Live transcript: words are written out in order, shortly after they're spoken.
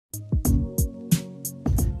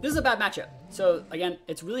This is a bad matchup. So again,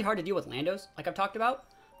 it's really hard to deal with Landos, like I've talked about.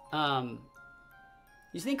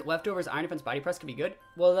 You think Leftovers Iron Defense Body Press could be good?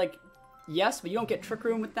 Well, like, yes, but you don't get Trick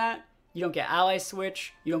Room with that. You don't get Ally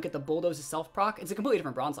Switch. You don't get the Bulldoze to self-proc. It's a completely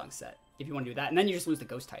different Bronzong set if you want to do that. And then you just lose the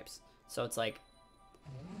Ghost types. So it's like,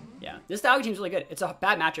 yeah. This Dialga team's really good. It's a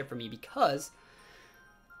bad matchup for me because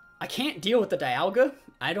I can't deal with the Dialga.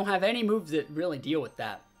 I don't have any moves that really deal with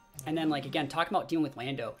that. And then, like, again, talking about dealing with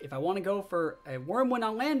Lando. If I want to go for a Wormwind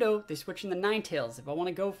on Lando, they switch in the Ninetales. If I want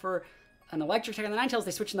to go for an Electric Attack on the Ninetales,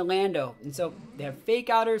 they switch in the Lando. And so they have Fake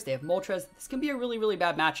Outers, they have Moltres. This can be a really, really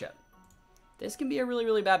bad matchup. This can be a really,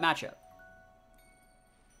 really bad matchup.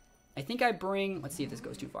 I think I bring, let's see if this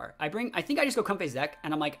goes too far. I think I just go Comfey Zek,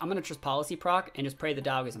 and I'm like, I'm going to just Policy proc and just pray the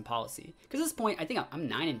Dialga's in Policy. Because at this point, I think I'm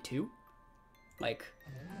 9-2. Like,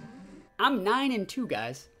 I'm 9-2,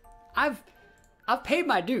 guys. I've paid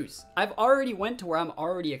my dues. I've already went to where I'm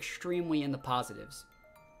already extremely in the positives.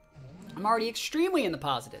 I'm already extremely in the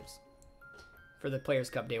positives for the Players'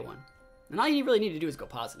 Cup Day 1. And all you really need to do is go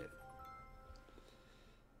positive.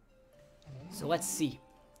 So let's see.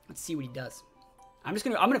 Let's see what he does. I'm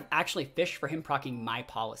gonna actually fish for him proccing my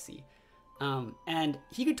Policy. And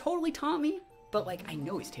he could totally taunt me, but like I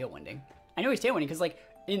know he's tailwinding. I know he's tailwinding because like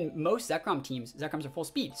in most Zekrom teams, Zekroms are full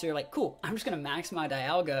speed. So you're like, cool, I'm just gonna max my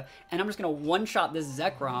Dialga and I'm just gonna one-shot this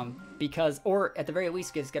Zekrom because, or at the very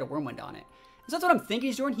least, get a Wormwind on it. So that's what I'm thinking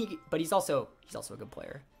he's doing. But he's also a good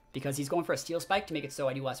player because he's going for a Steel Spike to make it so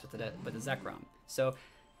I do less with the Zekrom. So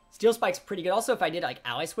Steel Spike's pretty good. Also, if I did like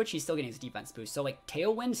Ally Switch, he's still getting his defense boost. So like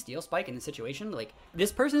Tailwind, Steel Spike in this situation, like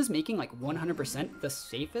this person is making like 100% the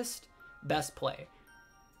safest, best play.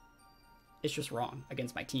 It's just wrong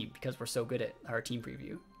against my team because we're so good at our team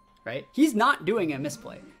preview, right? He's not doing a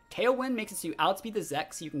misplay. Tailwind makes it so you outspeed the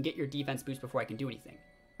Zek so you can get your defense boost before I can do anything,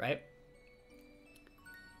 right?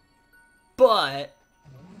 But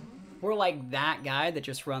we're like that guy that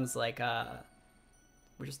just runs like,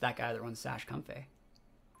 we're just that guy that runs Sash Comfey.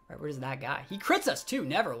 Right, where's that guy? He crits us too,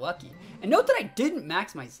 never lucky. And note that I didn't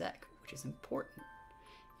max my Zek, which is important.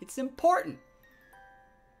 It's important.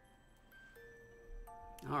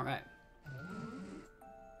 All right.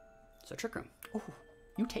 So Trick Room. Oh,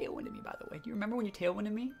 you tailwinded me, by the way. Do you remember when you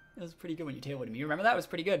tailwinded me? It was pretty good when you tailwinded me. You remember that? It was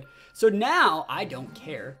pretty good. So now I don't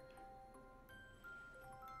care.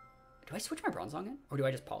 Do I switch my Bronzong in? Or do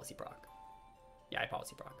I just Policy proc? Yeah, I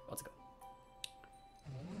Policy proc. Let's go.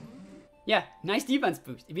 Yeah, nice defense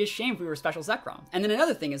boost. It'd be a shame if we were a special Zekrom. And then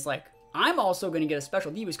another thing is like, I'm also going to get a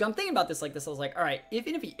special D boost. Because I'm thinking about this like this. I was like, all right,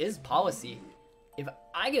 even if he is Policy, if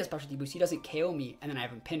I get a special D boost, he doesn't KO me, and then I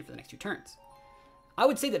have him pinned for the next 2 turns. I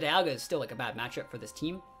would say that Dialga is still like a bad matchup for this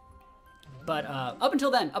team. But up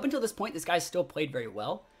until this point, this guy's still played very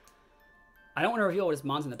well. I don't want to reveal what his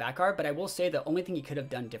Mons in the back are, but I will say the only thing he could have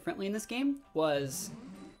done differently in this game was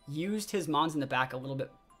used his Mons in the back a little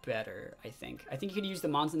bit better, I think. I think he could use the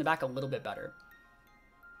Mons in the back a little bit better.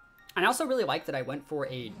 And I also really like that I went for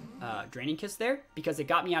a Draining Kiss there, because it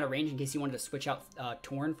got me out of range in case he wanted to switch out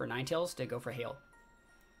Torn for Ninetales to go for Hail.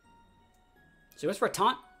 So he goes for a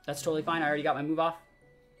Taunt. That's totally fine. I already got my move off.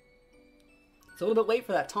 It's a little bit late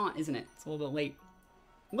for that Taunt, isn't it? It's a little bit late.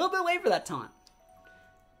 A little bit late for that Taunt.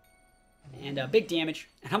 And big damage.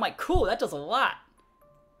 And I'm like, cool, that does a lot.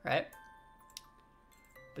 Right?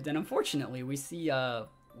 But then unfortunately, we see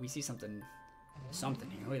something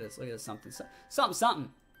here. Look at this, something.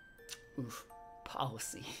 Oof,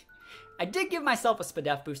 Policy. I did give myself a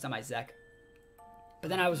Spadef boost on my Zek. But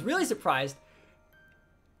then I was really surprised.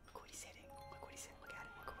 Look what he's hitting. Look what he's hitting. Look at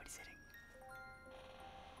him. Look at what he's hitting.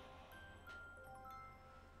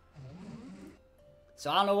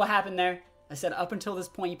 So I don't know what happened there. I said up until this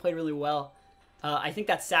point, he played really well. I think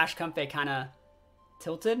that Sash Comfey kind of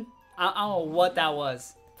tilted. I don't know what that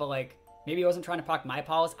was. But like, maybe he wasn't trying to proc my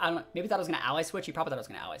Policy. I don't know. Maybe thought I was going to Ally Switch. He probably thought I was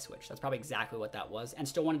going to Ally Switch. That's probably exactly what that was. And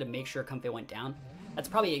still wanted to make sure Comfey went down. That's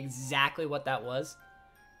probably exactly what that was.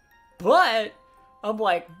 But I'm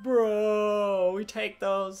like, bro, we take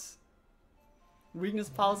those. Weakness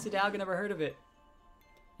Policy Dialga, never heard of it.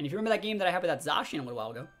 And if you remember that game that I had with that Zacian a little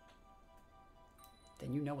while ago,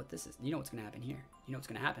 then you know what this is. You know what's going to happen here. You know what's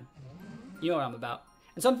going to happen. You know what I'm about.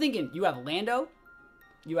 And so I'm thinking, you have Lando.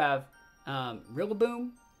 You have Rillaboom.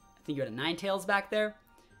 I think you had a Ninetales back there.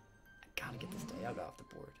 I gotta get this Dialga off the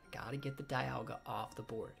board. Gotta get the Dialga off the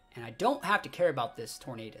board. And I don't have to care about this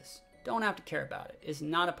Tornadus. Don't have to care about it. It's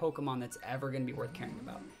not a Pokemon that's ever going to be worth caring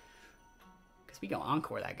about. Because we go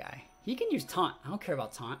Encore that guy. He can use Taunt. I don't care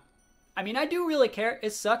about Taunt. I mean, I do really care.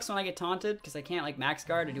 It sucks when I get taunted because I can't like Max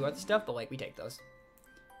Guard or do other stuff. But like, we take those.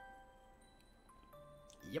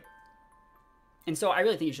 Yep. And so I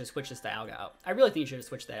really think you should switch this Dialga out. I really think you should have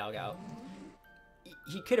switched Dialga out.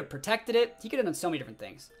 he could have protected it. He could have done so many different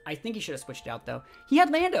things. I think he should have switched out, though. He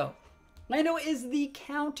had Lando. Lando is the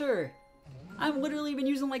counter. I've literally been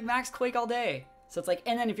using, like, Max Quake all day. So it's like,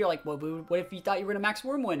 and then if you're like, well, what if you thought you were going to Max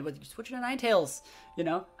Wormwind with switching to Ninetales? You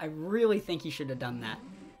know, I really think he should have done that.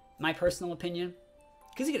 My personal opinion.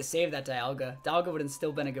 Because he could have saved that Dialga. Dialga would have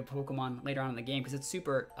still been a good Pokemon later on in the game because it's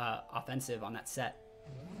super offensive on that set.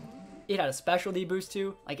 It had a specialty boost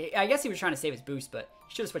too. Like, I guess he was trying to save his boost, but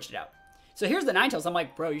he should have switched it out. So here's the Ninetales. I'm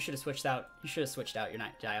like, bro, you should have switched out. You should have switched out your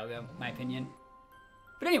Dialga, in my opinion.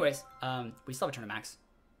 But anyways, we still have a turn to max.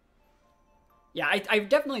 Yeah, I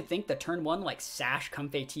definitely think the turn 1, like, Sash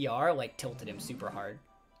Comfey TR, like, tilted him super hard.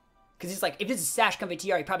 Because he's like, if this is Sash Comfey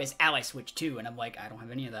TR, he probably has Ally Switch too. And I'm like, I don't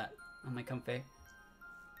have any of that on my Comfey.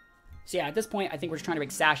 So yeah, at this point, I think we're just trying to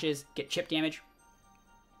make Sashes, get chip damage.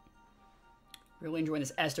 Really enjoying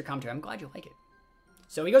this Esther commentary. I'm glad you like it.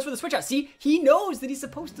 So he goes for the switch out. See, he knows that he's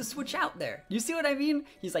supposed to switch out there. You see what I mean?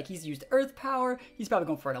 He's like, he's used Earth Power. He's probably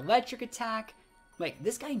going for an electric attack. Like,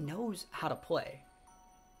 this guy knows how to play.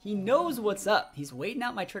 He knows what's up. He's waiting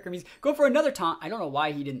out my Trick Room. He's going for another taunt. I don't know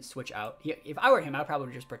why he didn't switch out. If I were him, I probably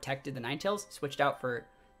would have just protected the Ninetales, switched out for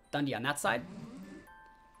Dundee on that side.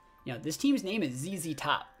 You know, this team's name is ZZ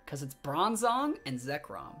Top because it's Bronzong and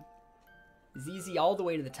Zekrom. ZZ all the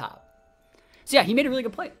way to the top. So yeah, he made a really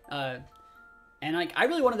good play. And like, I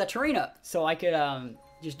really wanted that terrain up so I could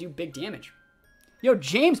just do big damage. Yo,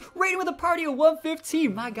 James, rated with a party of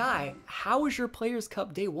 115. My guy, how was your Players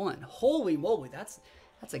Cup day 1? Holy moly, that's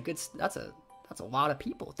a lot of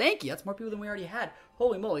people. Thank you. That's more people than we already had.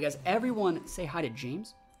 Holy moly, guys! Everyone say hi to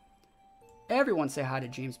James. Everyone say hi to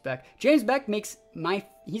James Beck. James Beck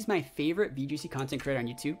he's my favorite VGC content creator on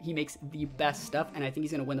YouTube. He makes the best stuff, and I think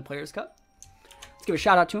he's gonna win the Players Cup. Let's give a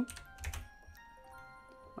shout out to him.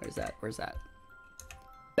 Where's that? Where's that?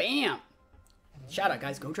 Bam! Shout out,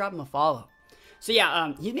 guys. Go drop him a follow. So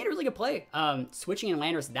yeah, he made a really good play. Switching in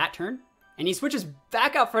Landorus that turn. And he switches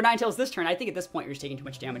back out for Ninetales this turn. I think at this point you're just taking too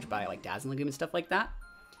much damage by like Dazzling Gleam and stuff like that.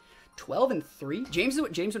 12-3. James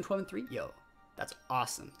went 12-3. Yo, that's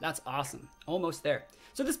awesome. That's awesome. Almost there.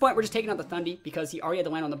 So at this point we're just taking out the Thundy because he already had the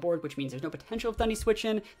land on the board, which means there's no potential of Thundy switch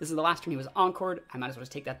in. This is the last turn he was encored. I might as well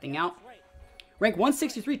just take that thing out. Rank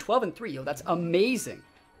 163, 12-3. Yo, that's amazing.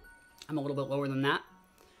 I'm a little bit lower than that.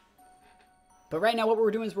 But right now what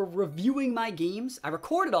we're doing is we're reviewing my games. I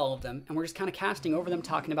recorded all of them, and we're just kind of casting over them,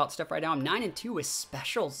 talking about stuff right now. I'm 9-2 with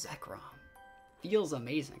Special Zekrom. Feels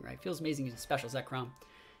amazing, right? Feels amazing using Special Zekrom.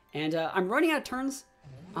 And I'm running out of turns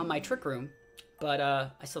on my Trick Room, but I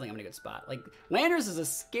still think I'm in a good spot. Like, Landorus is a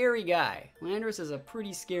scary guy. Landorus is a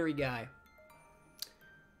pretty scary guy.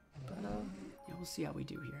 But yeah, we'll see how we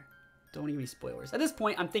do here. Don't give me spoilers. At this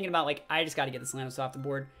point, I'm thinking about, like, I just got to get this Landorus off the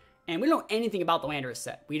board. And we don't know anything about the Landorus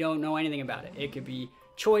set. We don't know anything about it. It could be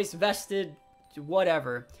choice, vested,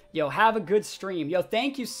 whatever. Yo, have a good stream. Yo,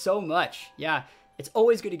 thank you so much. Yeah, it's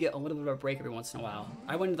always good to get a little bit of a break every once in a while.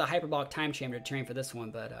 I went into the Hyperbolic Time Chamber to train for this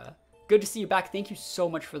one, but good to see you back. Thank you so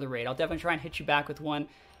much for the raid. I'll definitely try and hit you back with one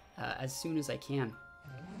as soon as I can.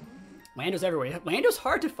 Lando's everywhere. Lando's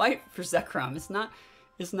hard to fight for Zekrom.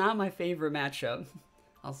 It's not my favorite matchup.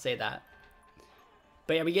 I'll say that.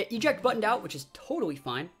 But yeah, we get eject buttoned out, which is totally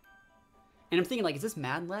fine. And I'm thinking, like, is this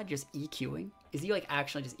Mad Lad just EQing? Is he, like,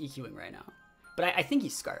 actually just EQing right now? But I think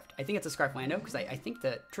he's Scarfed. I think it's a Scarf Lando, because I think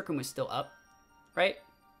the Trick Room was still up, right?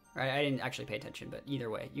 Right? I didn't actually pay attention, but either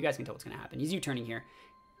way, you guys can tell what's going to happen. He's U-turning here,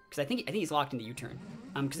 because I think he's locked into U-turn.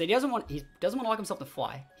 Because he doesn't want to lock himself to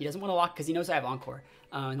Fly. He doesn't want to lock, because he knows I have Encore,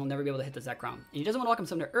 and he'll never be able to hit the Zekrom. And he doesn't want to lock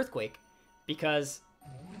himself to Earthquake, because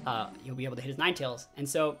he'll be able to hit his Ninetales. And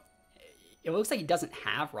so it looks like he doesn't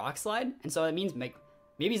have Rock Slide, and so that means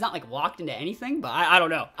maybe he's not like locked into anything, but I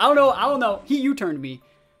don't know. I don't know. He U-turned me,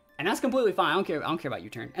 and that's completely fine. I don't care about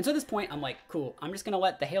U-turn. And so at this point, I'm like, cool. I'm just gonna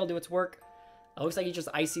let the Hail do its work. It looks like he's just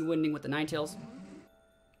Icy Winding with the Ninetales.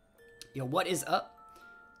 Yo, what is up?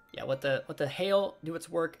 Yeah, let the Hail do its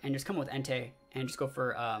work and just come with Entei and just go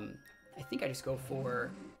for I think I just go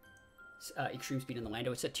for Extreme Speed in the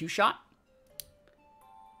Lando. It's a 2-shot,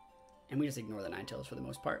 and we just ignore the Ninetales for the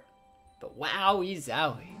most part. But wowie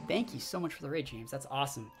zowie. Thank you so much for the raid, James. That's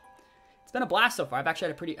awesome. It's been a blast so far. I've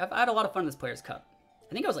had a lot of fun in this Players Cup.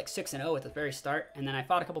 I think I was like 6-0 at the very start, and then I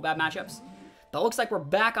fought a couple bad matchups. But it looks like we're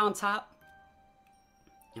back on top.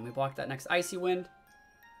 And we blocked that next Icy Wind.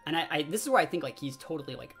 And this is where I think like he's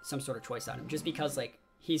totally like some sort of choice on him, just because like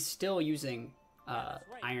he's still using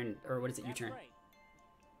Iron, or what is it, U-turn.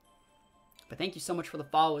 But thank you so much for the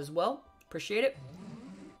follow as well. Appreciate it.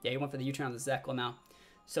 Yeah, he went for the U-turn on the Zekrom now.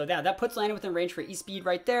 So that puts Lando within range for E-Speed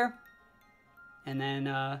right there. And then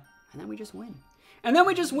we just win. And then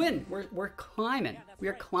we just win. We're climbing. We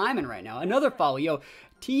are climbing right now. Another follow. Yo,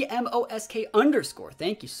 TMOSK_.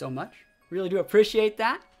 Thank you so much. Really do appreciate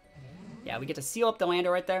that. Yeah, we get to seal up the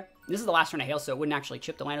Lando right there. This is the last turn of Hail, so it wouldn't actually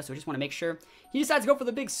chip the Lando, so we just want to make sure. He decides to go for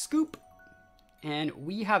the big scoop. And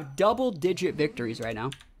we have double-digit victories right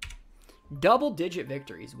now. Double-digit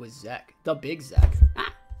victories with Zek. The big Zek.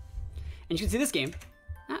 Ah. And you can see this game.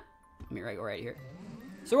 Ah. Let me go right here.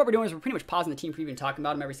 So what we're doing is we're pretty much pausing the team preview and talking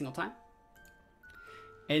about him every single time.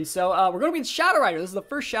 And so we're going to be in Shadow Rider. This is the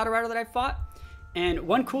first Shadow Rider that I've fought. And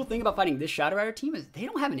one cool thing about fighting this Shadow Rider team is they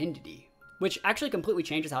don't have an Entity, which actually completely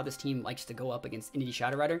changes how this team likes to go up against Entity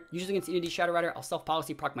Shadow Rider. Usually against Entity Shadow Rider, I'll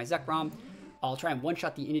self-policy proc my Zekrom. I'll try and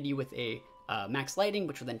one-shot the Entity with a Max Lightning,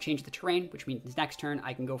 which will then change the terrain, which means next turn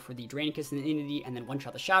I can go for the Draining Kiss and the Entity and then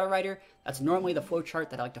one-shot the Shadow Rider. That's normally the flowchart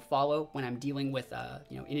that I like to follow when I'm dealing with,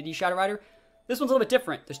 Entity Shadow Rider. This one's a little bit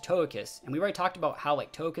different. There's Togekiss, and we already talked about how,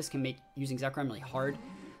 like, Togekiss can make using Zekrom really hard.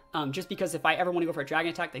 Just because if I ever want to go for a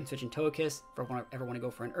Dragon Attack, they can switch in Togekiss. If I ever want to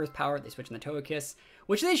go for an Earth Power, they switch in the Togekiss.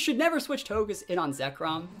 Which they should never switch Togekiss in on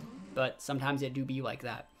Zekrom, but sometimes they do be like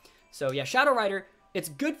that. So yeah, Shadow Rider, it's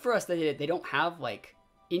good for us that they don't have, like,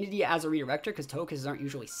 Entity as a redirector, because Togekiss aren't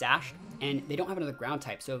usually sashed, and they don't have another ground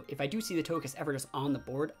type. So if I do see the Togekiss ever just on the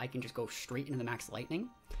board, I can just go straight into the Max Lightning.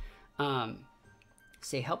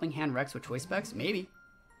 Say Helping Hand Rex with Choice Specs? Maybe.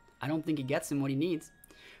 I don't think he gets him what he needs.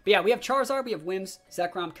 But yeah, we have Charizard, we have Wims,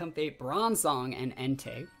 Zekrom, Comfey, Bronzong, and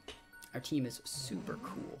Entei. Our team is super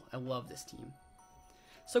cool. I love this team.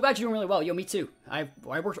 So glad you're doing really well. Yo, me too. I've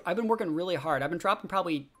been working really hard. I've been dropping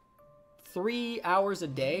probably 3 hours a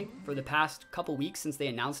day for the past couple weeks since they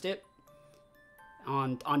announced it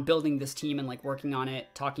on building this team and like working on it,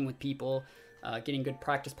 talking with people, getting good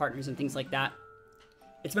practice partners and things like that.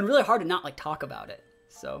 It's been really hard to not like talk about it.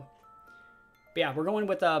 So, but yeah, we're going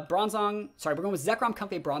with Bronzong. Sorry, we're going with Zekrom,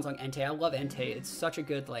 Comfey, Bronzong, Entei. I love Entei. It's such a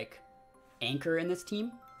good like anchor in this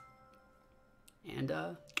team. And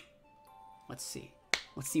let's see.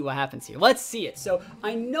 Let's see what happens here. Let's see it. So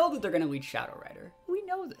I know that they're going to lead Shadow Rider. We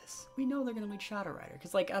know this. We know they're going to lead Shadow Rider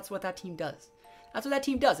because like that's what that team does. That's what that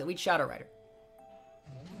team does. It leads Shadow Rider.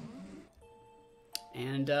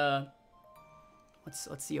 And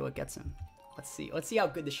let's see what gets him. Let's see how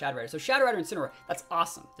good the Shadow Rider is. So Shadow Rider and Incineroar, that's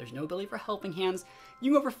awesome. There's no ability for Helping Hands.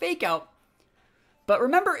 You can go for Fake Out. But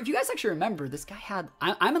remember, if you guys actually remember, this guy had...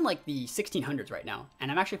 I'm in like the 1600s right now.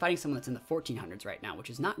 And I'm actually fighting someone that's in the 1400s right now,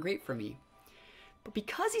 which is not great for me. But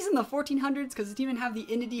because he's in the 1400s, because his team didn't have the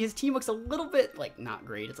Entity, his team looks a little bit, like, not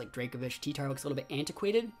great. It's like Dracovish, T-Tar looks a little bit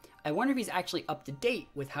antiquated. I wonder if he's actually up to date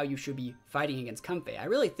with how you should be fighting against Comfey. I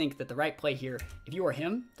really think that the right play here, if you were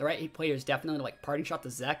him, the right play is definitely to, like, Parting Shot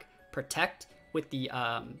the Zek, protect with the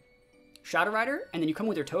Shadow Rider, and then you come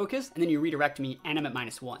with your Togekiss, and then you redirect me, and I'm at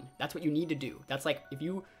 -1. That's what you need to do. That's like, if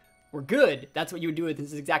you were good, that's what you would do in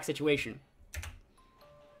this exact situation.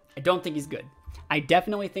 I don't think he's good. I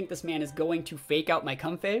definitely think this man is going to fake out my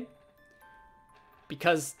Comfey,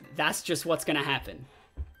 because that's just what's going to happen,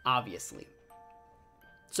 obviously.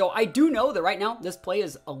 So I do know that right now, this play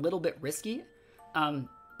is a little bit risky,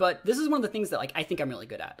 but this is one of the things that like I think I'm really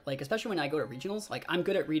good at. Like, especially when I go to regionals, like I'm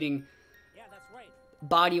good at reading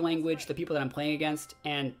body language, the people that I'm playing against,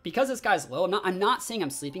 and because this guy's low, I'm not saying I'm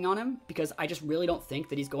sleeping on him, because I just really don't think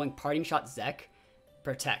that he's going Parting Shot Zek,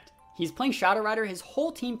 Protect. He's playing Shadow Rider. His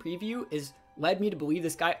whole team preview is led me to believe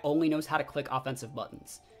this guy only knows how to click offensive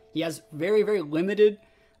buttons. He has very, very limited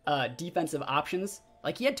defensive options.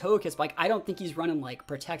 Like, he had Togekiss, but like, I don't think he's running like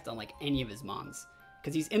Protect on like any of his mons,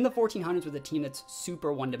 because he's in the 1400s with a team that's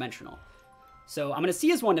super one-dimensional. So I'm going to see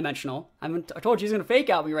his one-dimensional. I told you he's going to fake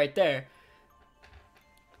out me right there.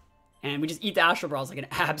 And we just eat the Astral Balls like an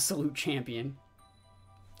absolute champion.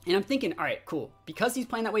 And I'm thinking, all right, cool. Because he's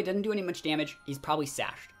playing that way, doesn't do any much damage, he's probably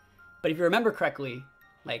sashed. But if you remember correctly,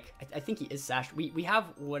 like, I think he is sashed. We have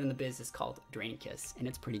what in the biz is called Draining Kiss, and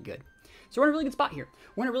it's pretty good. So we're in a really good spot here.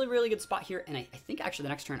 We're in a really, really good spot here, and I think actually the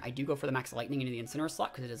next turn I do go for the Max Lightning into the Incineroar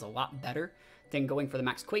slot, because it is a lot better than going for the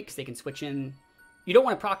Max Quake, because they can switch in. You don't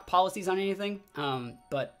want to proc policies on anything,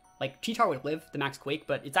 but like T-Tar would live the Max Quake,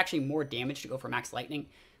 but it's actually more damage to go for Max Lightning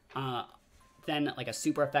than like a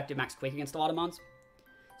super effective Max Quake against a lot of mons.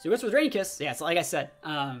 So he goes for the Draining Kiss. Yeah, so like I said,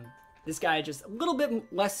 this guy just a little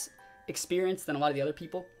bit less experienced than a lot of the other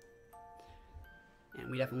people. And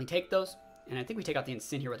we definitely take those. And I think we take out the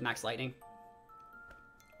Incin here with Max Lightning.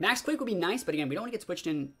 Max Quake would be nice, but again, we don't want to get switched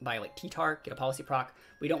in by like T-Tar, get a policy proc.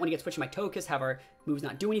 We don't want to get switched in by Togekiss, have our moves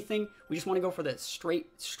not do anything. We just want to go for the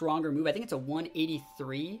straight, stronger move. I think it's a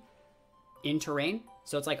 183 in terrain.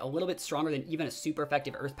 So it's like a little bit stronger than even a super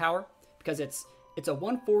effective Earth Power, because it's a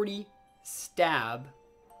 140 stab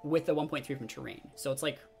with the 1.3 from terrain. So it's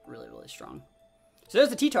like really, really strong. So there's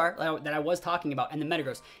the T-Tar that I was talking about and the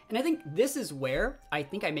Metagross. And I think this is where I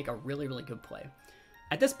think I make a really, really good play.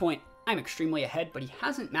 At this point, I'm extremely ahead, but he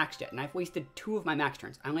hasn't maxed yet. And I've wasted 2 of my max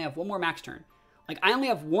turns. I only have 1 more max turn. Like, I only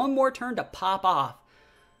have 1 more turn to pop off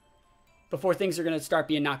before things are going to start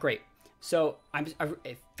being not great. So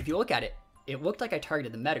if you look at it, it looked like I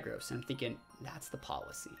targeted the Metagross. And I'm thinking, that's the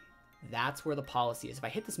policy. That's where the policy is. If I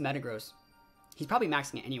hit this Metagross, he's probably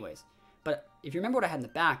maxing it anyways. But if you remember what I had in the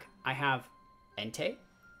back, I have Entei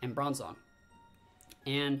and Bronzong.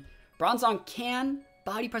 And Bronzong can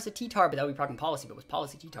body press a T-Tar, but that would be proccing policy, but it was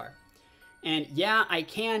policy T-Tar. And yeah, I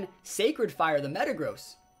can Sacred Fire the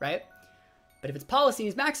Metagross, right? But if it's policy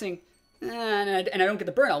and he's maxing, and I don't get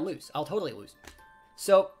the burn, I'll lose. I'll totally lose.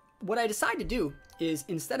 So what I decide to do is,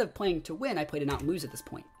 instead of playing to win, I play to not lose at this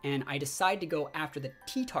point. And I decide to go after the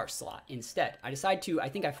T-Tar slot instead. I decide to, I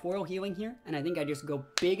think I foil healing here, and I think I just go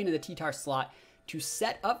big into the T-Tar slot to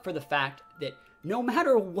set up for the fact that no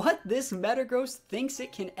matter what this Metagross thinks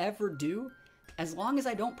it can ever do, as long as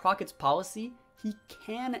I don't proc its policy, he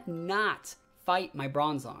cannot fight my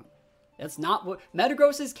Bronzong. That's not what...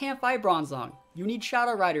 Metagrosses can't fight Bronzong. You need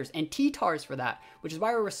Shadow Riders and T-Tars for that, which is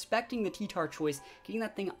why we're respecting the T-Tar choice, getting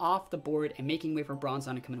that thing off the board and making way for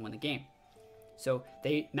Bronzong to come and win the game. So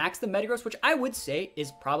they max the Metagross, which I would say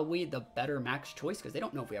is probably the better max choice because they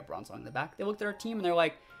don't know if we have Bronzong in the back. They looked at our team and they're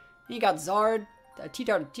like, you got Zard.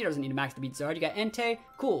 T-Tar doesn't need to max to beat Zard. You got Entei.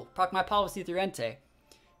 Cool. Proc my policy through Entei.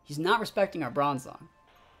 He's not respecting our Bronzong.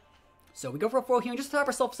 So we go for a foil healing just to top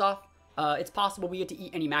ourselves off. It's possible we get to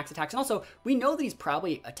eat any max attacks. And also, we know that he's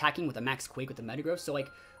probably attacking with a max Quake with the Metagross. So, like,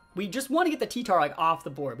 we just want to get the T-Tar, like, off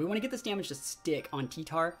the board. We want to get this damage to stick on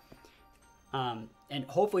T-Tar. And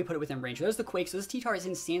hopefully put it within range. So there's the Quake. So this T-Tar is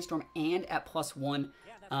in Sandstorm and at +1.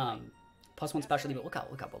 +1 specialty. But look how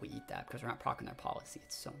well we eat that because we're not proccing their policy.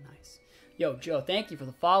 It's so nice. Yo, Joe, thank you for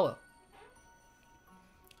the follow.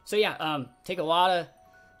 So, yeah, take a lot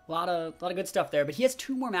of good stuff there, but he has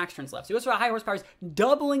 2 more max turns left. So he goes for a high horsepower,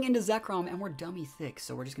 doubling into Zekrom, and we're dummy thick,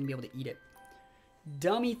 so we're just going to be able to eat it.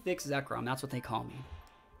 Dummy thick Zekrom, that's what they call me.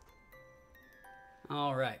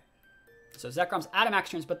 All right. So Zekrom's out of max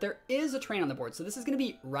turns, but there is a train on the board. So this is going to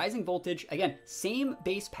be Rising Voltage. Again, same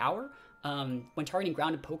base power. When targeting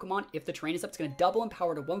grounded Pokemon, if the terrain is up, it's going to double in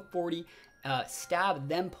power to 140, stab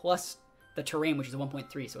them plus the terrain, which is a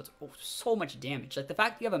 1.3. So it's so much damage. Like the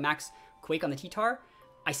fact that you have a max Quake on the T-Tar,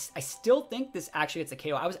 I still think this actually gets a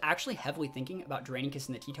KO. I was actually heavily thinking about Draining Kiss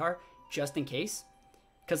in the T-Tar just in case.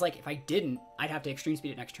 Because, like, if I didn't, I'd have to Extreme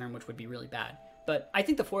Speed it next turn, which would be really bad. But I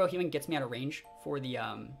think the foil healing gets me out of range for the...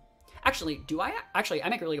 Actually, I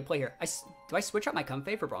make a really good play here. Do I switch out my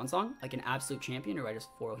Comfey for Bronzong, like an absolute champion, or do I just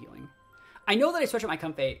foil healing? I know that I switch out my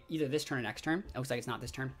Comfey either this turn or next turn. It looks like it's not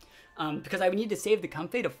this turn. Because I would need to save the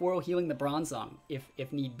Comfey to foil healing the Bronzong,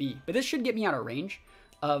 if need be. But this should get me out of range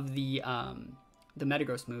of the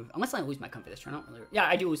Metagross move. Unless I lose my Comfey this turn. I don't really... Yeah,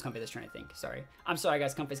 I do lose Comfey this turn, I think. Sorry. I'm sorry,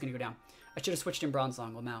 guys. Comfey's going to go down. I should have switched in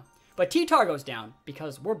Bronzong. Well, now. But T-Tar goes down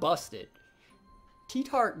because we're busted.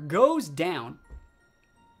 T-Tar goes down.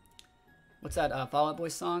 What's that Fall Out Boy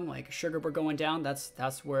song? Like, Sugar, we're going down. That's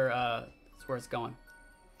where it's going.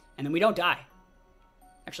 And then we don't die.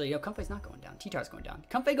 Actually, yo, Comfey's not going down. T-Tar's going down.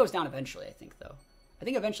 Comfey goes down eventually, I think, though. I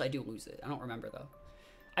think eventually I do lose it. I don't remember, though.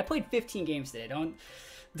 I played 15 games today. Don't...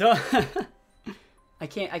 I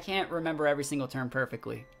can't remember every single turn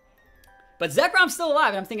perfectly. But Zekrom's still alive,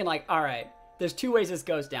 and I'm thinking, like, all right, there's 2 ways this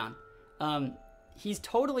goes down. He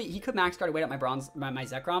could max guard away at my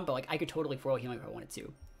Zekrom, but, like, I could totally foil healing if I wanted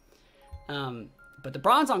to. But the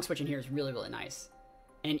Bronzong switch in here is really, really nice.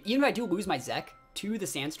 And even if I do lose my Zek to the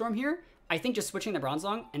Sandstorm here, I think just switching the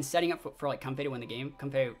Bronzong and setting up for like, Comfey to win the game,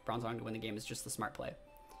 Comfey Bronzong to win the game is just the smart play.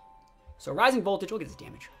 So Rising Voltage, look at this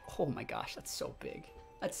damage. Oh my gosh, that's so big.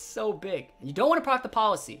 That's so big. And you don't want to proc the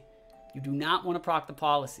policy. You do not want to proc the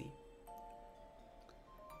policy.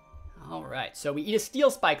 All right, so we eat a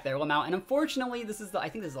Steel Spike there, Lamau, and unfortunately, I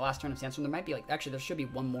think this is the last turn of Sandstorm. There might be, like, actually, there should be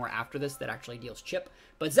one more after this that actually deals chip.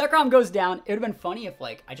 But Zekrom goes down. It would have been funny if,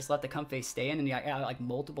 like, I just let the Comfey stay in and I got, like,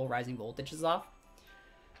 multiple Rising Voltages off.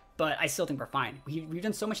 But I still think we're fine. We've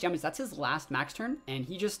done so much damage. That's his last max turn, and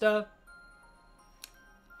he just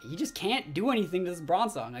can't do anything to this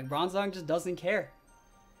Bronzong. Like, Bronzong just doesn't care.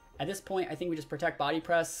 At this point, I think we just protect Body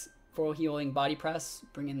Press, foil healing, Body Press,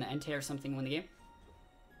 bring in the Entei or something, win the game.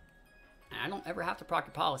 And I don't ever have to proc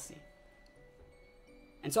your policy.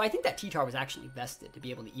 And so I think that T-Tar was actually vested to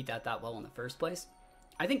be able to eat that well in the first place.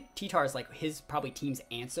 I think T-Tar is like his probably team's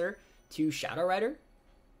answer to Shadow Rider,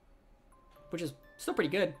 which is still pretty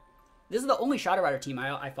good. This is the only Shadow Rider team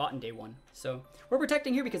I fought in day 1. So we're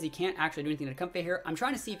protecting here because he can't actually do anything to Comfey here. I'm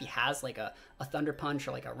trying to see if he has like a Thunder Punch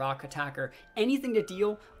or like a Rock Attack or anything to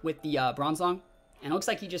deal with the Bronzong. And it looks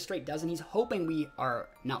like he just straight doesn't. He's hoping we are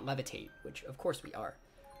not Levitate, which of course we are.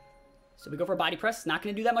 So we go for a Body Press. Not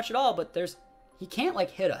going to do that much at all, but he can't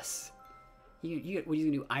like hit us. What are you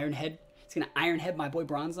going to do, Iron Head? He's going to Iron Head my boy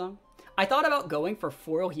Bronzong. I thought about going for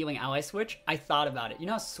Foil Healing Ally Switch. I thought about it. You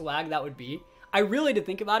know how swag that would be? I really did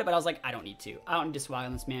think about it, but I was like, I don't need to. I don't need to swag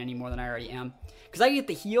on this man any more than I already am. Because I can get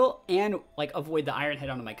the heal and like avoid the Iron Head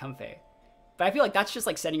onto my Comfey. But I feel like that's just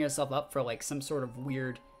like setting yourself up for like some sort of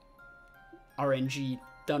weird RNG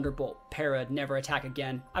Thunderbolt para never attack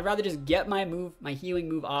again. I'd rather just get my healing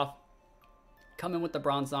move off, come in with the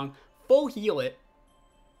Bronzong, full heal it.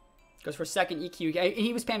 Goes for second EQ.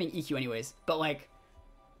 He was spamming EQ anyways, but like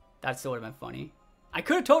that still would have been funny. I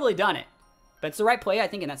could have totally done it. But it's the right play, I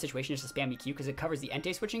think, in that situation is to spam EQ because it covers the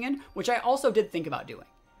Entei switching in, which I also did think about doing.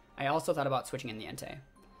 I also thought about switching in the Entei.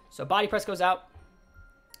 So Body Press goes out.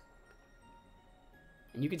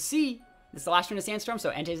 And you can see, this is the last turn of Sandstorm,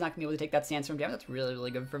 so Entei's not going to be able to take that Sandstorm damage. That's really,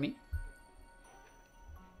 really good for me.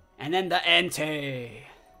 And then the Entei.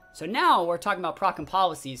 So now we're talking about proc and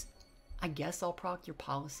policies. I guess I'll proc your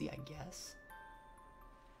policy, I guess.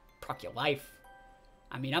 Proc your life.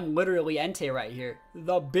 I mean, I'm literally Entei right here.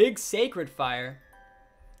 The big Sacred Fire.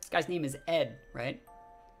 This guy's name is Ed, right?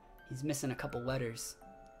 He's missing a couple letters.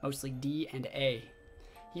 Mostly D and A.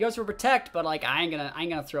 He goes for Protect, but like I ain't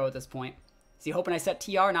gonna throw at this point. Is he hoping I set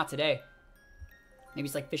TR? Not today. Maybe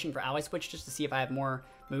he's like fishing for Ally Switch just to see if I have more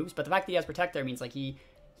moves. But the fact that he has Protect there means like he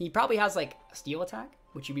probably has like a Steel Attack,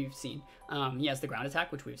 which we've seen. He has the Ground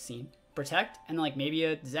Attack, which we've seen. Protect, and like maybe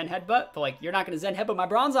a Zen Headbutt, but like you're not gonna Zen Headbutt my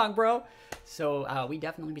Bronzong, bro. So we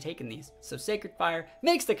definitely be taking these. So Sacred Fire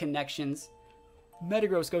makes the connections.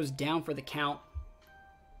 Metagross goes down for the count.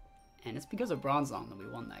 And it's because of Bronzong that we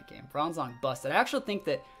won that game. Bronzong busted. I actually think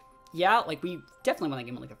that, yeah, like we definitely won that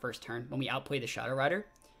game on like the first turn when we outplayed the Shadow Rider.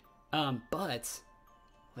 But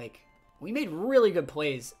like we made really good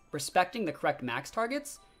plays respecting the correct max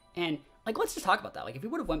targets. And like let's just talk about that. Like if we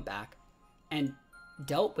would have went back and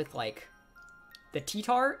dealt with like the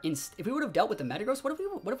T-Tar if we would have dealt with the Metagross, what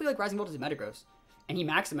if we like Rising Voltage Metagross and he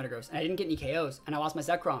maxed the Metagross and I didn't get any KOs and I lost my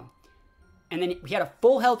Zekrom, and then we had a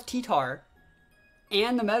full health T-Tar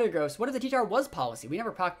and the Metagross. What if the T-Tar was policy? We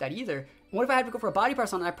never procced that either. And what if I had to go for a Body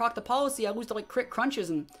Press on and I proc the policy? I lose to like crit crunches,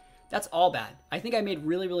 and that's all bad. I think I made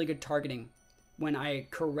really, really good targeting when I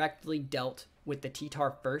correctly dealt with the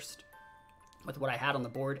T-Tar first with what I had on the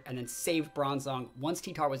board, and then saved Bronzong once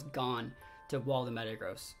T-Tar was gone to wall the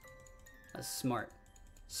Metagross. That's smart.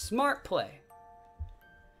 Smart play.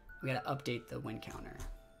 We gotta update the win counter.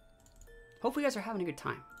 Hopefully you guys are having a good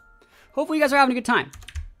time. Hopefully you guys are having a good time.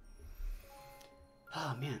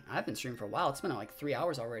 Oh man, I've been streaming for a while. It's been like 3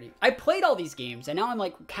 hours already. I played all these games and now I'm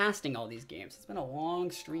like casting all these games. It's been a long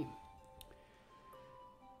stream.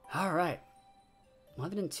 All right.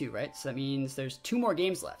 11 and 2, right? So that means there's 2 more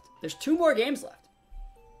games left. There's 2 more games left.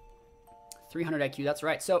 300 IQ, that's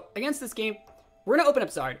right. So against this game, we're going to open up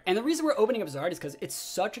Zard. And the reason we're opening up Zard is because it's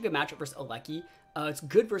such a good matchup versus Aleki. It's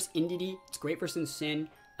good versus Indeedee. It's great versus Sin.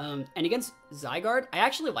 And against Zygarde, I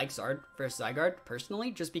actually like Zard versus Zygarde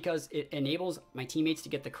personally, just because it enables my teammates to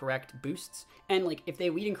get the correct boosts. And like if they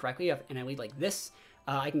lead incorrectly and I lead like this,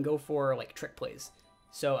 I can go for like trick plays.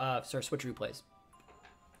 So sort of switcheroo plays.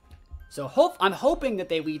 So I'm hoping that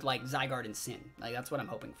they lead like Zygarde and Sin. Like that's what I'm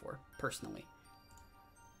hoping for personally.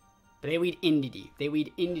 But they lead Indeedee. They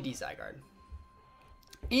lead Indeedee Zygarde.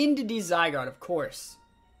 Indeedee Zygarde, of course.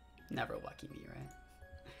 Never lucky me, right?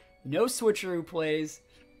 No switcheroo plays.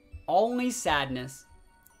 Only sadness.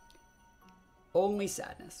 Only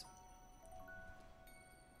sadness.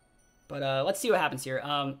 But let's see what happens here.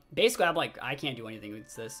 Basically, I'm like, I can't do anything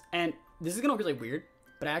with this. And this is going to look really weird,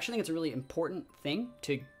 but I actually think it's a really important thing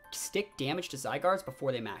to stick damage to Zygardes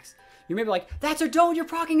before they max. You may be like, that's a don't, you're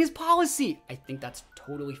proccing his policy. I think that's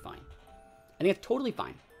totally fine. I think it's totally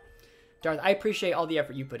fine. Darth, I appreciate all the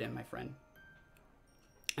effort you put in, my friend.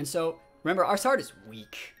 And so, remember, our Zard is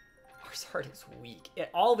weak. Our Zard is weak.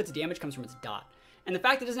 All of its damage comes from its dot. And the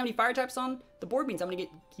fact that it doesn't have any fire types on the board means I'm going to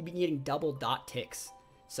keep getting double dot ticks.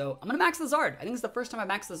 So I'm going to max the Zard. I think it's the first time I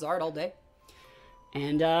maxed the Zard all day.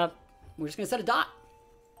 And we're just going to set a dot.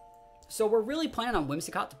 So we're really planning on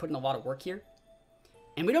Whimsicott to put in a lot of work here.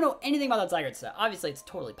 And we don't know anything about that Zygarde set. Obviously, it's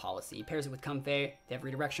totally policy. He pairs it with Comfey. They have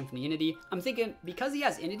redirection from the Indeedee. I'm thinking, because he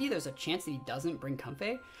has Indeedee, there's a chance that he doesn't bring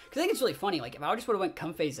Comfey. Because I think it's really funny. Like, if I just would have went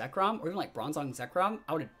Comfey Zekrom, or even like Bronzong Zekrom,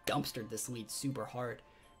 I would have dumpstered this lead super hard.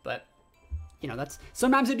 But, you know,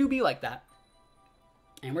 sometimes it do be like that.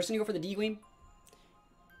 And we're just going to go for the D-Gleam.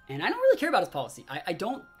 And I don't really care about his policy. I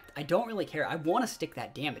don't really care. I want to stick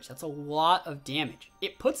that damage. That's a lot of damage.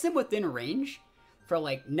 It puts him within range for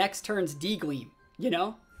like next turn's D-Gleam, you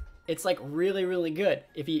know? It's like really, really good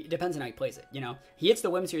if he, depends on how he plays it, you know? He hits the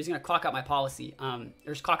whims here, he's gonna clock out my policy, or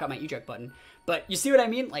just clock out my eject button. But you see what I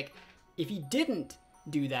mean? Like, if he didn't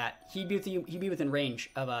do that, he'd be within range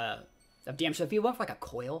of damage. So if he went for like a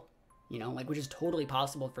coil, you know, like, which is totally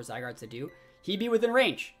possible for Zygarde to do, he'd be within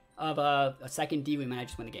range of a second D-Gleam and I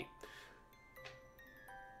just win the game.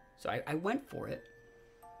 So I went for it.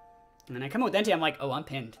 And then I come up with Entei, I'm like, oh, I'm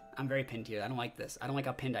pinned. I'm very pinned here. I don't like this. I don't like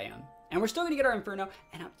how pinned I am. And we're still going to get our Inferno.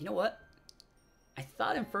 And you know what? I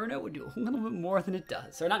thought Inferno would do a little bit more than it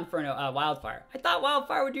does. Or not Inferno, Wildfire. I thought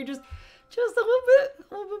Wildfire would do just a little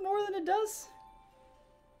bit more than it does.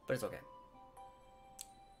 But it's okay.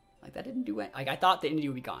 Like, that didn't do it. Like, I thought the Infinity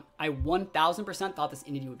would be gone. I 1000% thought this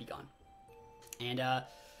Infinity would be gone. And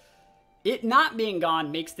it not being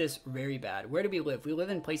gone makes this very bad. Where do we live? We live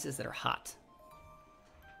in places that are hot.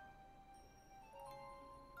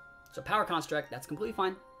 So Power Construct, that's completely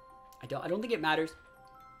fine. I don't think it matters.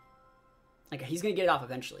 Like, he's gonna get it off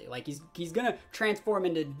eventually. Like, he's gonna transform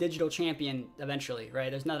into Digital Champion eventually, right?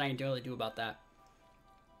 There's nothing I can really do about that.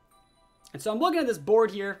 And so I'm looking at this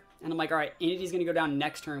board here, and I'm like, all right, Entity's gonna go down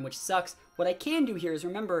next turn, which sucks. What I can do here is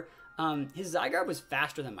remember, his Zygarde was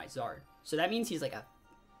faster than my Zard, so that means he's like a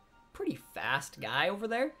pretty fast guy over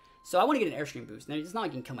there. So I want to get an Airstream boost. Now, it's not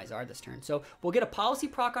like he can kill my Zard this turn. So we'll get a Policy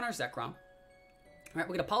proc on our Zekrom. All right,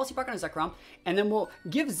 we'll get a Policy proc on our Zekrom, and then we'll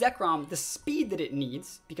give Zekrom the speed that it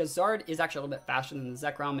needs, because Zard is actually a little bit faster than the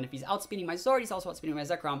Zekrom, and if he's outspeeding my Zard, he's also outspeeding my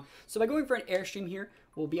Zekrom. So by going for an Airstream here,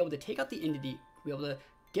 we'll be able to take out the Entity, we'll be able to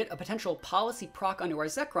get a potential Policy proc onto our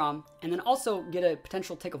Zekrom, and then also get a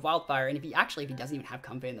potential tick of Wildfire, and if he doesn't even have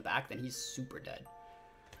Comfey in the back, then he's super dead.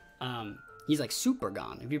 He's like super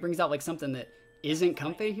gone. If he brings out like something that isn't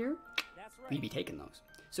Comfey here, we'd be taking those.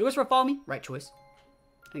 So he goes for a Follow Me, right choice.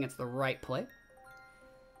 I think that's the right play.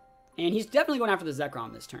 And he's definitely going after the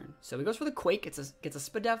Zekrom this turn. So he goes for the Quake, gets a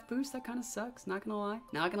Spadef boost, that kind of sucks, not gonna lie.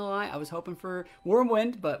 Not gonna lie, I was hoping for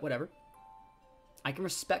Wormwind, but whatever. I can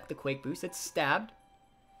respect the Quake boost, it's stabbed.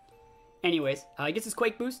 Anyways, he gets his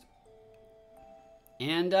Quake boost.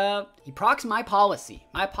 And he procs my Policy.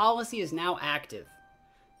 My Policy is now active.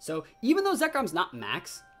 So even though Zekrom's not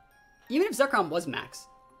max, even if Zekrom was max,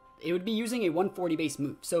 it would be using a 140 base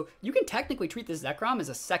move. So you can technically treat this Zekrom as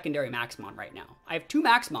a secondary Maxmon right now. I have two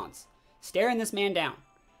Maxmons staring this man down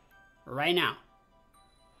right now.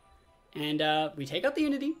 And we take out the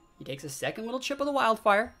Entity. He takes a second little chip of the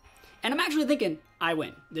Wildfire. And I'm actually thinking, I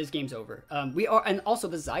win. This game's over. And also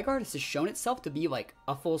the Zygarde has shown itself to be like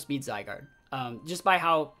a full speed Zygarde. Just by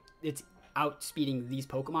how it's outspeeding these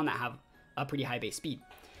Pokemon that have a pretty high base speed.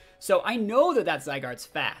 So I know that Zygarde's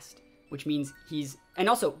fast, which means and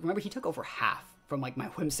also, remember, he took over half from like my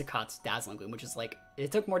Whimsicott's Dazzling Gleam, which is like,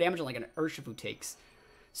 it took more damage than like an Urshifu takes.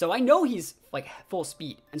 So I know he's like full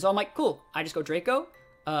speed. And so I'm like, cool, I just go Draco,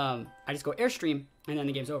 I just go Airstream, and then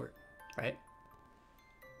the game's over, right?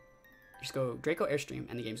 Just go Draco, Airstream,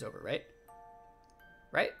 and the game's over, right?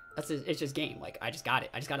 Right? It's just game. Like, I just got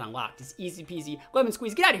it. I just got it unlocked. It's easy peasy. Lemon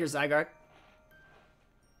squeeze. Get out of here, Zygarde.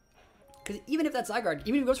 Because even if that Zygarde,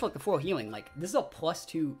 even if it goes for like the full healing, like, this is a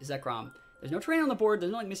 +2 Zekrom. There's no terrain on the board.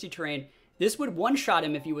 There's no like misty terrain. This would one-shot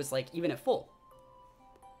him if he was like even at full.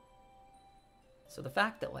 So the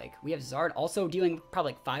fact that like we have Zard also dealing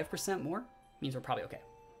probably like 5% more means we're probably okay.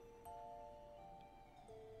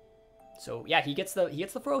 So yeah, he gets the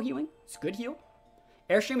throw healing. It's a good heal.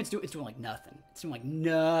 Airstream, it's doing like nothing. It's doing like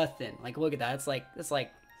nothing. Like, look at that. It's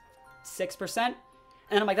like 6%. And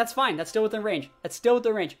then I'm like, that's fine. That's still within range. That's still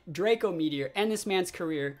within range. Draco Meteor, end this man's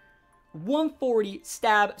career. 140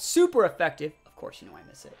 stab, super effective. Of course, you know I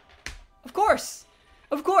miss it. Of course.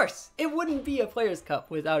 Of course. It wouldn't be a Players'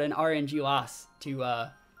 Cup without an RNG loss to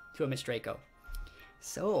a Miss Draco.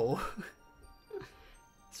 So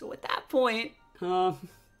at that point,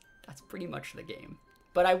 that's pretty much the game.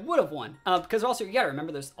 But I would have won, because also you gotta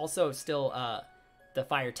remember there's also still the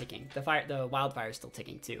fire ticking. The wildfire is still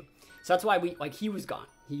ticking too. So that's why he was gone.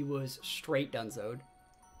 He was straight Dunzoed.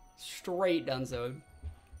 Straight Dunzoed.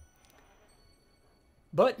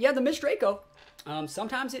 But yeah, the Miss Draco,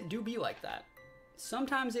 sometimes it do be like that.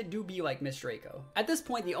 Sometimes it do be like Miss Draco. At this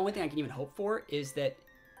point, the only thing I can even hope for is that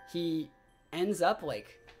he ends up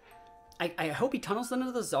like, I hope he tunnels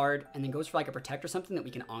into the Zard and then goes for like a Protect or something that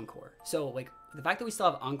we can Encore. So like the fact that we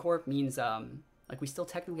still have Encore means like we still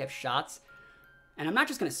technically have shots. And I'm not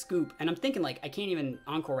just gonna scoop. And I'm thinking like I can't even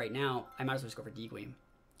Encore right now. I might as well just go for D-Gleam.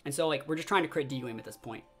 And so like we're just trying to crit D-Gleam at this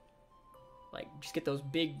point. Like just get those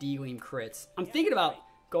big D-Gleam crits. I'm thinking about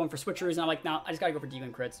going for switcheroos, and I'm like, no, I just gotta go for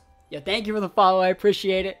D-Wing crits. Yeah, thank you for the follow. I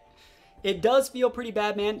appreciate it. It does feel pretty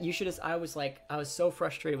bad, man. You should just, I was so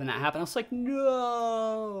frustrated when that happened. I was like,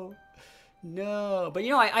 no. But, you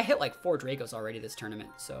know, I hit like 4 Dracos already this tournament,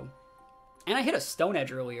 so. And I hit a Stone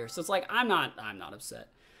Edge earlier, so it's like, I'm not upset.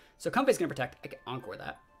 So Comfey's gonna protect. I can encore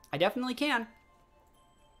that. I definitely can.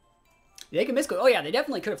 They can misclick. Oh yeah, they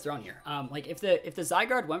definitely could have thrown here. Like if the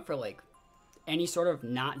Zygarde went for like any sort of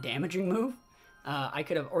not damaging move, I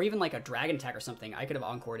could have, or even like a Dragon Attack or something, I could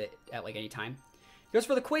have encored it at like any time. Goes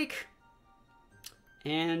for the Quake.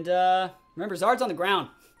 And remember, Zard's on the ground,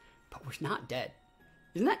 but we're not dead.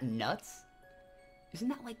 Isn't that nuts? Isn't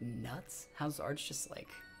that like nuts? How Zard's just like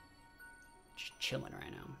chilling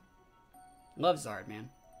right now. Love Zard, man.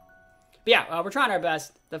 But yeah, we're trying our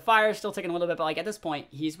best. The fire's still taking a little bit, but like at this point,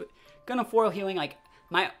 he's gonna foil healing. Like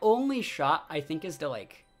my only shot, I think, is to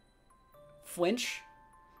like flinch.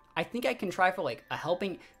 I think I can try for like a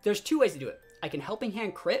helping. There's 2 ways to do it. I can helping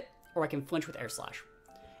hand crit, or I can flinch with air slash.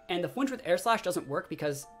 And the flinch with air slash doesn't work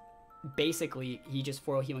because basically he just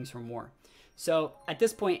foil healings for more. So at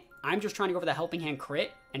this point, I'm just trying to go for the helping hand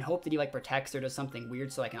crit and hope that he like protects or does something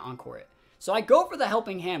weird so I can encore it. So I go for the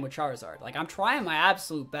helping hand with Charizard. Like I'm trying my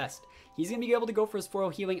absolute best. He's gonna be able to go for his foil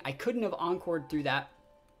healing. I couldn't have encored through that.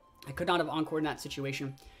 I could not have encored in that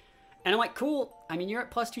situation. And I'm like, cool. I mean, you're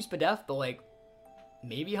at +2 Spadef, but like,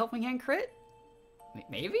 maybe helping hand crit?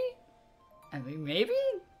 Maybe? I mean, maybe?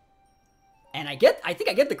 And I think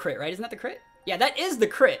I get the crit, right? Isn't that the crit? Yeah, that is the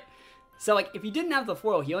crit. So like, if you didn't have the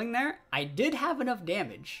foil healing there, I did have enough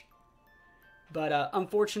damage. But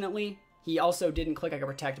unfortunately, he also didn't click like a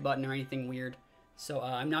protect button or anything weird. So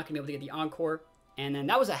I'm not gonna be able to get the encore. And then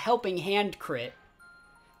that was a helping hand crit.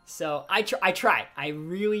 So I tried. I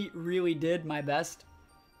really did my best.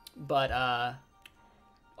 But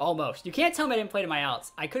almost. You can't tell me I didn't play to my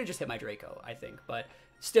outs. I could have just hit my Draco, I think. But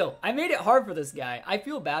still, I made it hard for this guy. I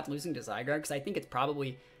feel bad losing to Zygarde because I think it's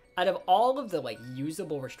probably, out of all of the like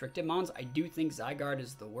usable restricted mons, I do think Zygarde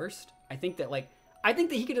is the worst. I think that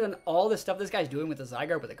he could have done all the stuff this guy's doing with the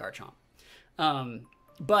Zygarde with a Garchomp.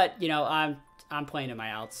 But you know, I'm playing to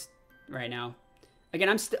my outs right now. Again,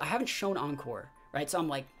 I haven't shown Encore, right? So I'm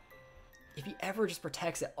like, if he ever just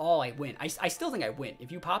protects at all, I win. I still think I win.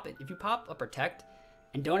 If you pop a protect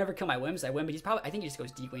and don't ever kill my Wims, I win. But I think he just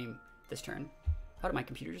goes D-Gleam this turn. How did my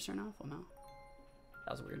computer just turn off? Oh no.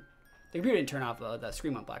 That was weird. The computer didn't turn off, the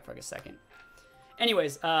screen went black for like a second.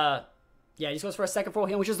 Anyways, yeah, he just goes for a second foil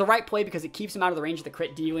heal, which is the right play because it keeps him out of the range of the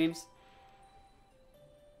crit D-Gleams.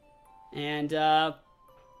 And, yeah,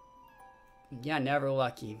 never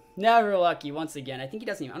lucky. Never lucky once again. I think he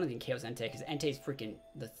doesn't even, I don't think he KOs Entei because Entei's freaking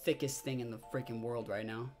the thickest thing in the freaking world right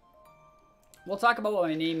now. We'll talk about what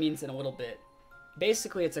my name means in a little bit.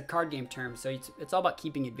 Basically, it's a card game term, so it's all about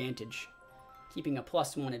keeping advantage. Keeping a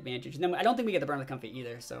 +1 advantage. And then I don't think we get the burn of the comfy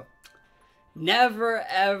either, so. Never,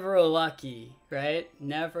 ever lucky, right?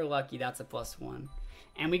 Never lucky, that's a +1.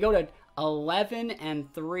 And we go to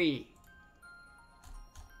 11-3.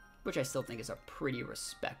 Which I still think is a pretty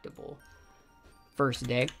respectable first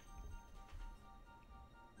day.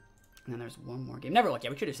 And then there's one more game. Never lucky.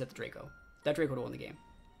 Yeah, we should have set the Draco. That Draco would have won the game.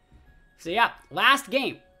 So yeah, last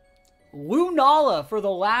game. Lunala for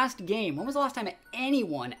the last game. When was the last time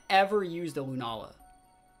anyone ever used a Lunala?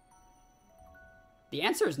 The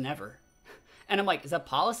answer is never. And I'm like, is that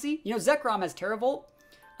policy? You know, Zekrom has Terravolt.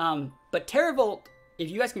 But Terravolt,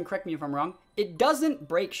 if you guys can correct me if I'm wrong, it doesn't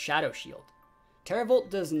break Shadow Shield. Terravolt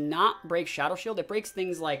does not break Shadow Shield. It breaks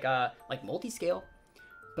things like Multiscale.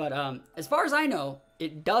 But as far as I know,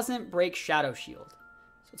 it doesn't break Shadow Shield.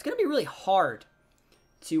 So it's going to be really hard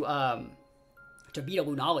to beat a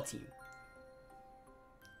Lunala team.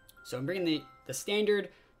 So I'm bringing the standard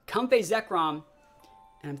Comfey Zekrom.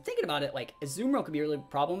 And I'm thinking about it, like, Azumarill could be a really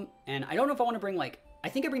problem. And I don't know if I want to bring, like, I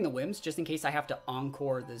think I bring the Wims just in case I have to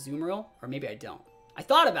encore the Azumarill. Or maybe I don't. I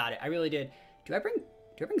thought about it. I really did. Do I bring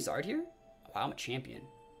Zard here? Wow, I'm a champion.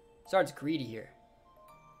 Zard's greedy here.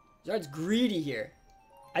 Zard's greedy here.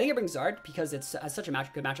 I think I bring Zard because it's such a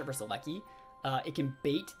good matchup versus Lecky. It can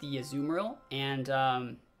bait the Azumarill, and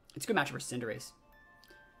it's a good matchup versus Cinderace.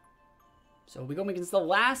 So we go against the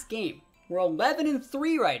last game. We're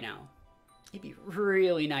 11-3 right now. It'd be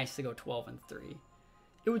really nice to go 12-3.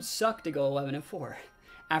 It would suck to go 11-4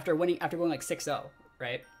 after going like 6-0,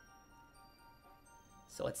 right?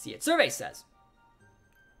 So let's see it. Survey says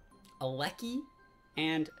Lecky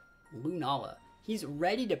and Lunala. He's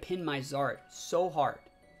ready to pin my Zard so hard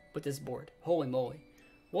with this board. Holy moly.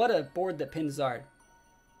 What a board that pins Zard.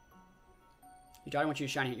 I want you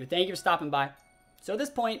to shine at you. Thank you for stopping by. So at this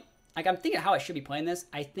point, like, I'm thinking how I should be playing this.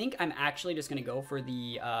 I think I'm actually just going to go for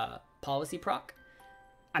the policy proc.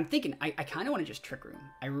 I'm thinking, I kind of want to just Trick Room.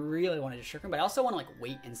 I really want to just Trick Room, but I also want to, like,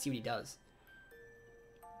 wait and see what he does.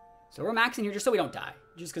 So we're maxing here just so we don't die.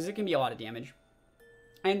 Just because it can be a lot of damage.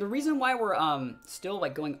 And the reason why we're still,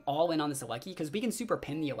 like, going all in on this Aleki, because we can super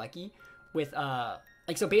pin the Aleki with,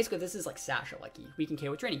 like, so basically this is, like, Sash Aleki. We can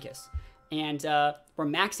KO with Draining Kiss. And we're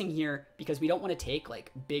maxing here because we don't want to take,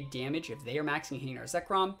 like, big damage if they are maxing hitting our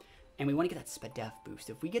Zekrom. And we want to get that Spadef boost.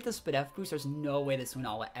 If we get the Spadef boost, there's no way this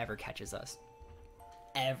Lunala ever catches us.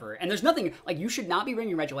 Ever. And there's nothing, like, you should not be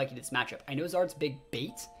bringing Regieleki to this matchup. I know Zard's big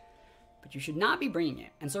bait, but you should not be bringing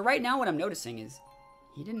it. And so right now what I'm noticing is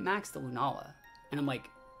he didn't max the Lunala. And I'm like,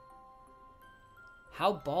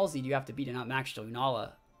 how ballsy do you have to be to not max the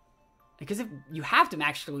Lunala? Because if you have to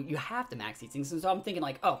max these things. And so I'm thinking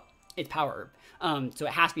like, oh, it's Power Herb. So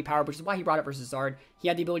it has to be Power Herb, which is why he brought it versus Zard. He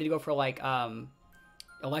had the ability to go for like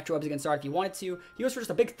Electro Herbs against Zard if he wanted to. He goes for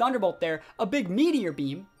just a big Thunderbolt there, a big Meteor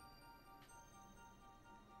Beam.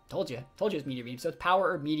 Told you it's Meteor Beam. So it's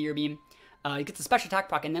Power Herb, Meteor Beam. He gets a special attack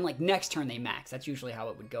proc, and then like next turn they max. That's usually how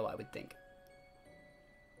it would go, I would think.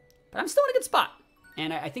 But I'm still in a good spot.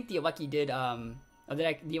 And I think the Aleki did, the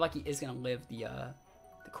Aleki is going to live the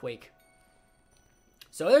Quake.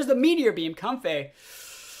 So there's the Meteor Beam, Comfey.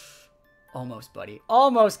 Almost, buddy.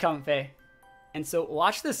 Almost, Comfey. And so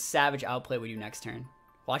watch this savage outplay we do next turn.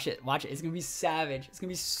 Watch it. Watch it. It's going to be savage. It's going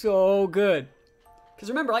to be so good. Because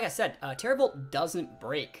remember, like I said, Terravolt doesn't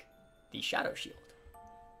break the Shadow Shield.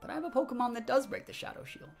 But I have a Pokemon that does break the Shadow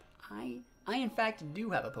Shield. I in fact do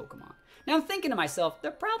have a Pokemon. Now I'm thinking to myself,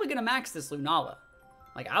 they're probably going to max this Lunala.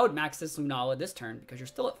 Like, I would max this Lunala this turn because you're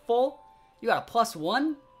still at full. You got a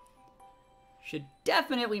 +1. Should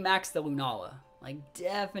definitely max the Lunala. Like,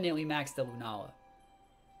 definitely max the Lunala.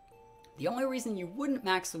 The only reason you wouldn't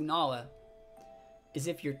max Lunala is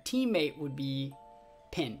if your teammate would be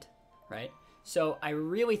pinned, right? So I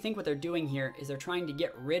really think what they're doing here is they're trying to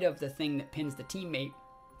get rid of the thing that pins the teammate.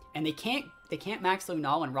 And they can't max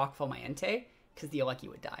Lunala and Rockfall my Entei because the Aleki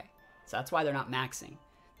would die. So that's why they're not maxing.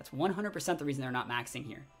 That's 100% the reason they're not maxing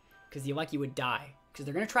here. Because the Aleki would die. Because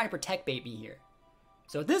they're going to try to protect bait me here.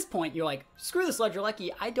 So at this point, you're like, screw this Regieleki.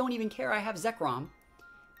 I don't even care. I have Zekrom.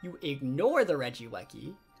 You ignore the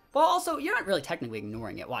Regieleki. Well, also, you're not really technically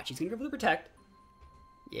ignoring it. Watch, he's going to go for the Protect.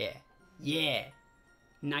 Yeah. Yeah.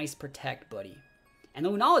 Nice Protect, buddy. And the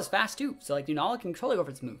Lunala is fast too. So like Lunala can totally go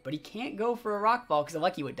for its move. But he can't go for a Rock Ball because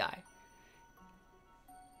Aleki would die.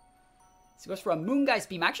 So he goes for a Moongeist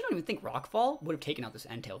Beam. I actually don't even think Rockfall would have taken out this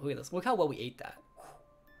Entei. Look at this. Look how well we ate that.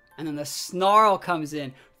 And then the Snarl comes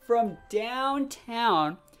in from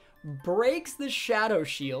downtown. Breaks the Shadow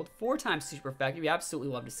Shield. 4 times super effective. You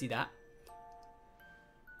absolutely love to see that.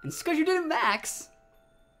 And it's because you didn't max.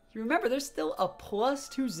 You remember, there's still a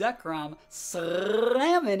 +2 Zekrom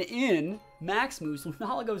slamming in max moves.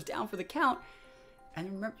 Lunala goes down for the count.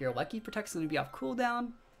 And remember, your Aleki Protect's going to be off cooldown.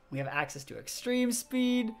 We have access to extreme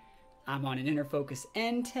speed. I'm on an inner focus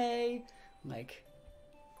Entei. Like,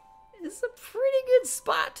 it's a pretty good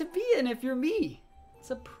spot to be in if you're me. It's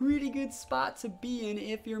a pretty good spot to be in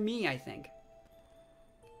if you're me, I think.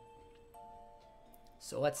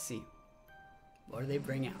 So let's see. What do they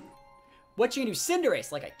bring out? What you gonna do?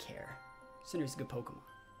 Cinderace, like I care. Cinderace is a good Pokemon.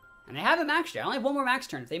 And they haven't maxed yet. I only have one more max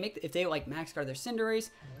turn. If they like max guard their Cinderace,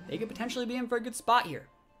 they could potentially be in for a good spot here.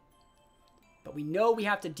 But we know we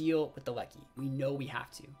have to deal with the Aleki. We know we have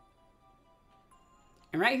to.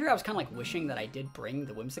 And right here, I was kind of like wishing that I did bring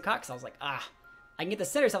the Whimsicott, because I was like, I can get the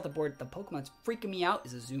Cinderace off the board. The Pokemon that's freaking me out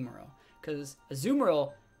is Azumarill. Because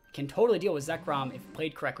Azumarill can totally deal with Zekrom if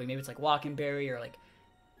played correctly. Maybe it's like Walkenberry or like...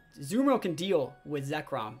 Azumarill can deal with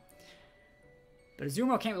Zekrom. But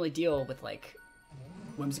Azumarill can't really deal with like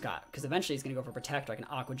Whimsicott. Because eventually he's going to go for Protect or like an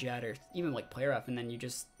Aqua Jet or even like Play Rough. And then you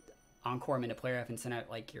just Encore him into Play Rough and send out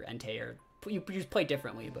like your Entei. Or you just play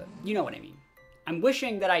differently, but you know what I mean. I'm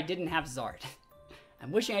wishing that I didn't have Zard.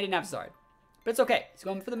 I'm wishing I didn't have Zard. But it's okay. He's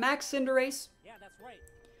going for the max Cinderace. Yeah, that's right.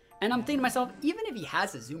 And I'm thinking to myself, even if he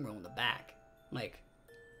has a Azumarill in the back, like,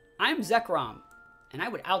 I'm Zekrom, and I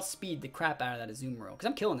would outspeed the crap out of that Azumarill, because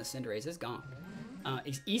I'm killing this Cinderace. It's gone.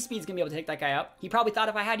 E-Speed's going to be able to take that guy out. He probably thought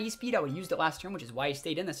if I had E-Speed, I would have used it last turn, which is why he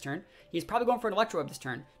stayed in this turn. He's probably going for an Electro Web this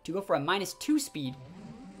turn to go for a -2 speed,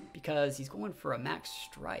 because he's going for a max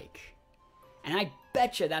strike. And I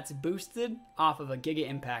betcha that's boosted off of a Giga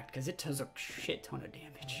Impact, because it does a shit ton of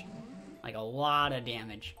damage. Like, a lot of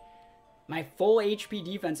damage. My full HP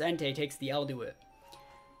defense Entei takes the L to it.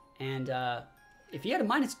 And, if he had a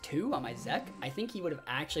 -2 on my Zek, I think he would have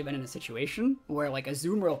actually been in a situation where, like,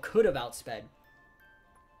 Azumarill could have outsped.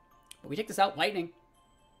 But we take this out, Lightning.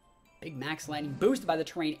 Big max lightning, boosted by the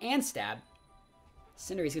terrain and stab.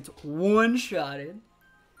 Cinderace gets one-shotted.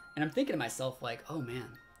 And I'm thinking to myself, like, oh man,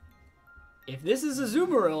 if this is a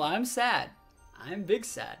Azumarill, I'm sad. I'm big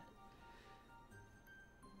sad.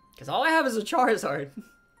 Because all I have is a Charizard.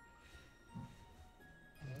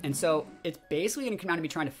 And so it's basically going to come down to me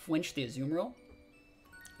trying to flinch the Azumarill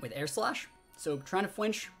with Air Slash. So trying to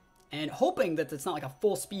flinch and hoping that it's not like a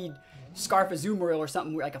full speed Scarf Azumarill or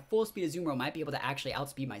something where like a full speed Azumarill might be able to actually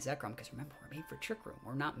outspeed my Zekrom. Because remember, we're made for Trick Room.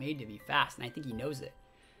 We're not made to be fast. And I think he knows it.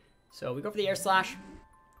 So we go for the Air Slash.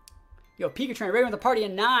 Yo, Pikachu ready with the party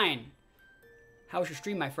in 9. How was your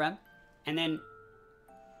stream, my friend? And then,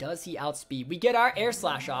 does he outspeed? We get our Air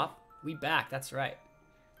Slash off. We back, that's right.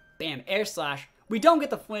 Bam, Air Slash. We don't get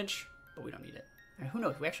the flinch, but we don't need it. And who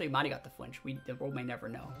knows? We actually might have got the flinch. The world may never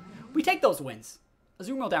know. We take those wins.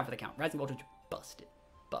 Azumarill down for the count. Rising Voltage, busted.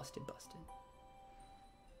 Busted, busted.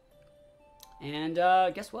 And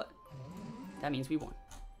guess what? That means we won.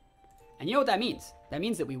 And you know what that means? That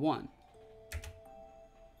means that we won.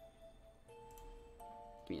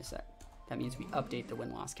 Give me a sec. That means we update the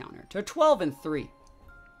win-loss counter to 12-3.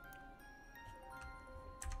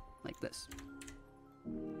 Like this.